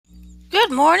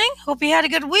Good morning. Hope you had a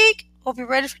good week. Hope you're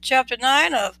ready for Chapter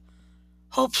 9 of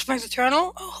Hope Springs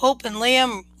Eternal, a Hope and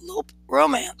Liam Lope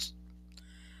romance.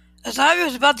 As Ivy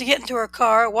was about to get into her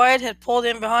car, Wyatt had pulled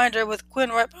in behind her with Quinn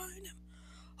right behind him.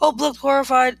 Hope looked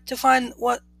horrified to find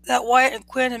that Wyatt and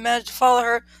Quinn had managed to follow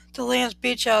her to Liam's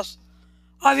beach house.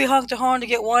 Ivy honked her horn to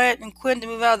get Wyatt and Quinn to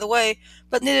move out of the way,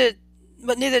 but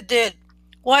neither did.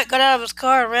 Wyatt got out of his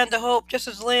car and ran to Hope just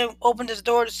as Liam opened his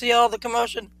door to see all the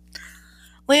commotion.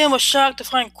 Liam was shocked to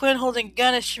find Quinn holding a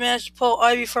gun as she managed to pull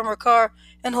Ivy from her car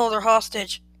and hold her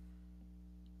hostage.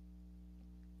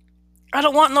 "I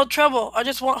don't want no trouble. I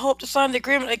just want Hope to sign the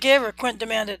agreement I gave her," Quinn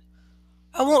demanded.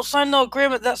 "I won't sign no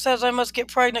agreement that says I must get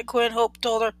pregnant," Quinn, Hope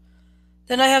told her.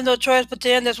 "Then I have no choice but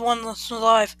to end this one's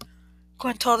life,"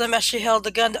 Quinn told him as she held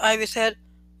the gun to Ivy's head.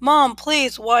 "Mom,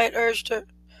 please," Wyatt urged her.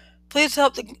 Please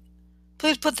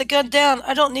put the gun down.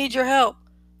 I don't need your help."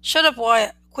 "Shut up,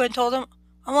 Wyatt," Quinn told him.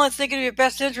 "I'm only thinking of your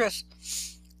best interest."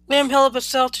 Liam held up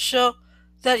himself to show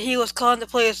that he was calling the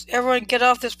police. "Everyone get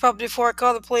off this property before I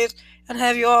call the police and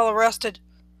have you all arrested."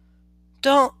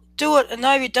 "Don't do it and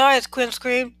Ivy dies," Quinn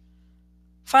screamed.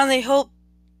 Finally, Hope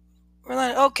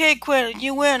relented. "Okay, Quinn,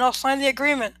 you win. I'll sign the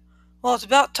agreement." "Well, it's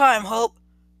about time, Hope,"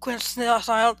 Quinn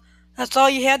smiled. "That's all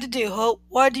you had to do, Hope.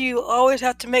 Why do you always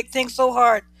have to make things so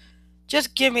hard?"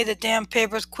 "Just give me the damn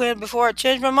papers, Quinn, before I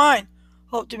change my mind,"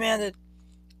 Hope demanded.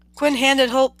 Quinn handed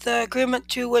Hope the agreement,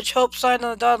 to which Hope signed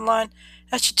on the dotted line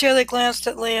as she tearfully glanced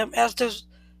at Liam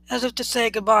as if to say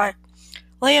goodbye.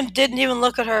 Liam didn't even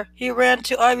look at her. He ran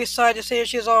to Ivy's side to see if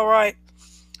she was all right.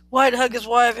 Wyatt hugged his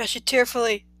wife as she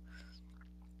tearfully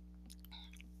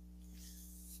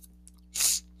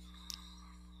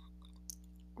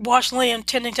watched Liam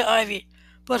tending to Ivy,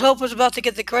 but Hope was about to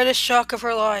get the greatest shock of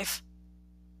her life.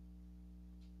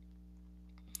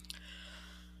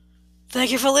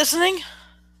 Thank you for listening.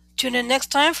 Tune in next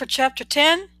time for Chapter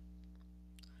 10.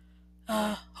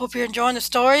 Hope you're enjoying the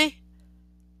story.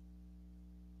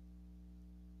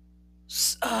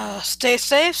 Stay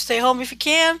safe. Stay home if you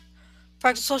can.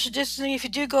 Practice social distancing if you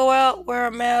do go out. Wear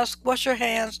a mask. Wash your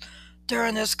hands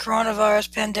during this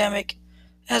coronavirus pandemic,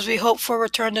 as we hope for a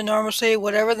return to normalcy,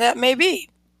 whatever that may be,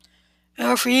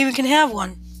 or if we even can have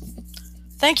one.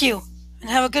 Thank you, and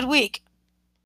have a good week.